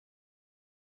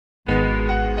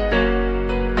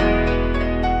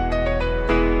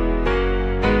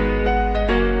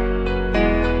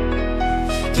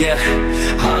Yeah,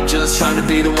 I'm just trying to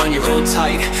be the one you hold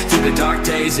tight through the dark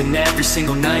days and every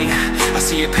single night. I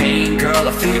see your pain, girl,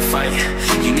 I feel your fight.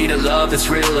 You need a love that's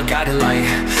real, a guiding light.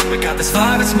 We got this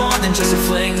vibe, it's more than just a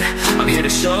fling. I'm here to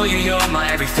show you you're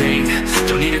my everything.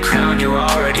 Don't need a crown, you're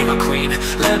already my queen.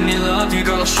 Let me love you,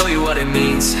 girl, I'll show you what it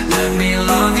means. Let me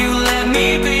love you, let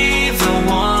me be the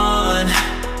one.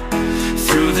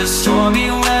 Through the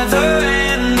stormy weather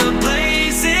and the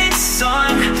blazing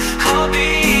sun, I'll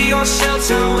be your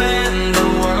shelter when the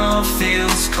world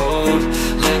feels cold.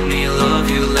 Let me love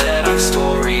you, let our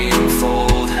story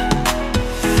unfold.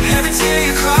 Every tear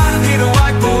you cry, I'm here to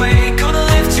wipe away. Gonna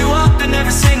lift you up in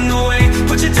every single way.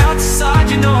 Put your doubts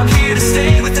aside, you know I'm here to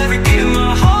stay. With every beat of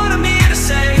my heart, I'm here to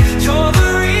say you're the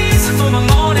reason for my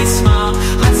morning smile.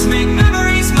 Let's make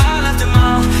memories mile after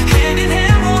mile. Hand in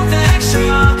hand, walk the extra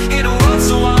mile. In a world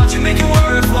so wild, you make it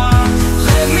worthwhile.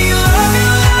 Let me love you,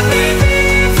 let me be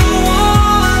the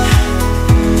one.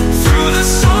 Through the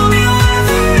stormy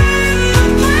weather and the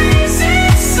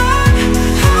blazing sun,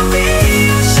 I'll be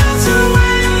your shelter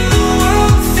when the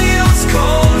world feels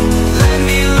cold. Let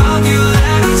me love you,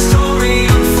 let our story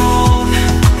unfold.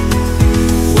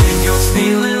 When you're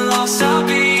feeling lost, I'll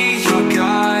be your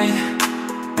guide.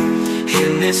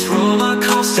 In this roller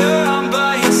coaster, I'm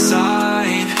by your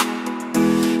side.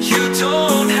 You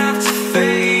don't have to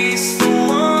face the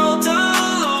world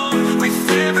alone. With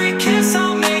every kiss,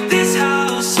 I'll make this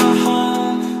house a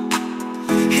home.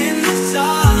 In the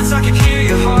silence, I can hear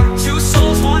your heart. Two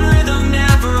souls, one rhythm,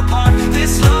 never apart.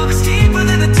 This love is deeper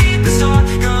than the deepest heart.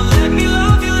 Girl, let me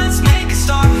love you, let's make a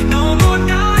start. No more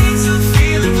nights of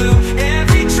feeling blue.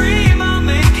 Every dream, I'll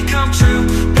make it come true.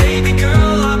 Baby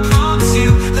girl, I promise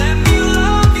you. Let me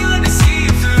love you, let me see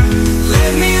you through.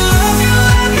 Let me love you,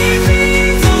 let me be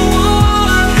the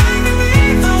one.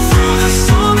 Through the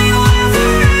stormy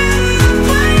weather and the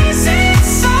blazing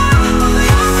sun,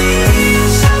 I'll be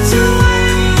your shelter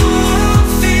when the world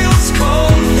feels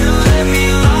cold. And let me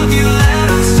love you, let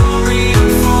our story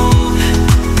unfold.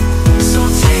 So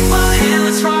take my hand,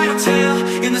 let's write our tale.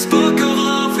 In this book of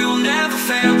love, we will never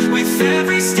fail.